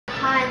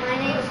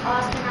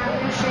Austin. I'm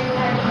going to show you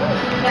how to beat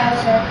King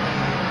Bowser.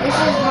 This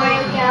is Mario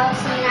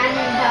Galaxy and I'm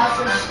in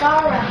Bowser's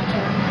Star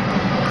Rector.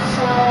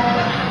 So,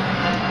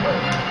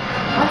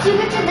 once you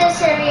get to this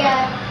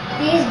area,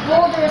 these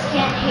boulders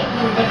can't hit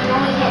you. They can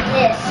only hit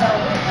this. So,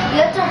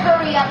 you have to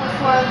hurry up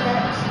before the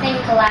thing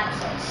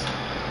collapses.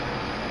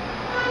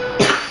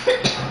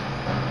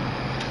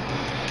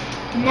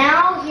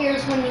 Now,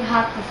 here's when you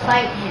have to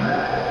fight him.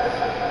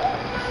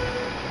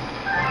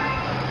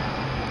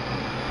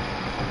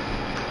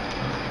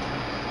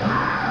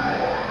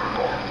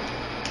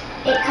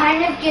 It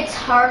kind of gets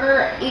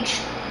harder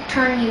each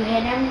turn you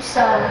hit him,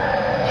 so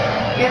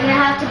you're going to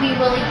have to be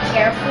really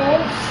careful.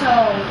 So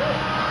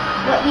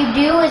what you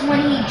do is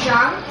when he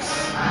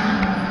jumps,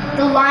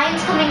 the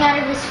lines coming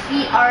out of his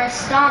feet are his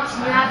stomps,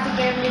 and you have to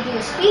get him to do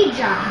a speed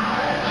jump.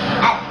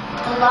 At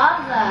the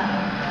lava,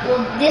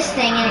 well, this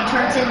thing, and it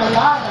turns into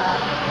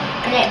lava,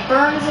 and it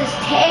burns his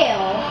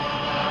tail,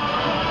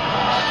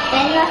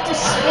 then you have to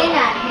spin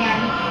at him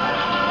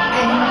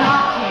and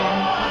knock him.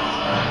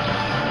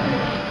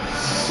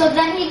 So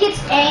then he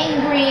gets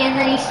angry and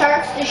then he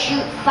starts to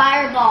shoot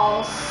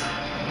fireballs.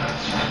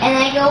 And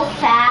they go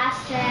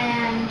fast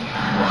and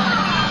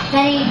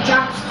then he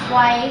jumps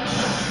twice.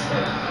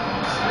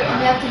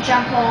 And you have to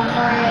jump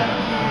over it.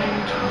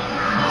 And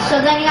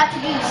so then you have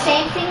to do the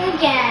same thing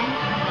again.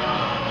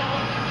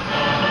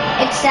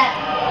 Except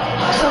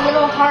it's a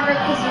little harder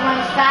because he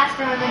runs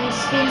faster and then he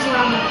spins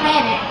around the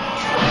planet.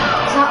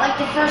 It's not like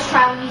the first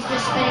try when he's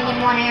just spinning in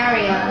one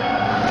area.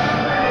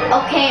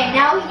 Okay, and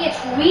now he gets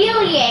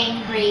really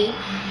angry,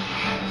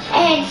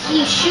 and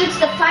he shoots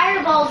the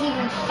fireballs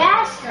even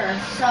faster,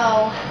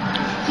 so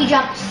he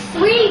jumps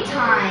 3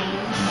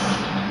 times,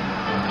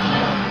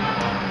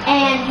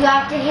 and you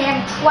have to hit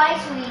him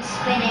twice when he's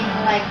spinning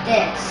like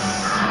this.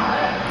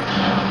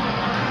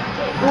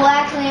 Well,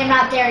 actually, I'm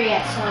not there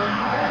yet, so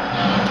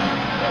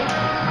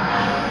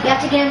you have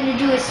to get him to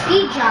do a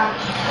speed jump,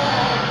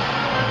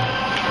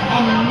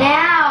 and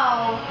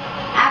now,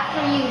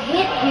 after you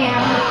hit him,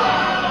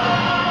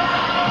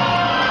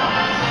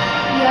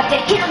 you have to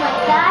hit him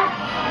like that,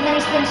 and then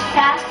he spins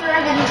faster,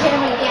 and then you hit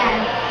him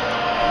again.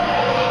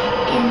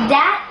 And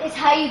that is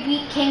how you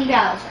beat King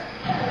Bowser.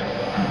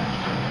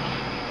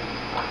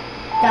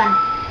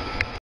 Done.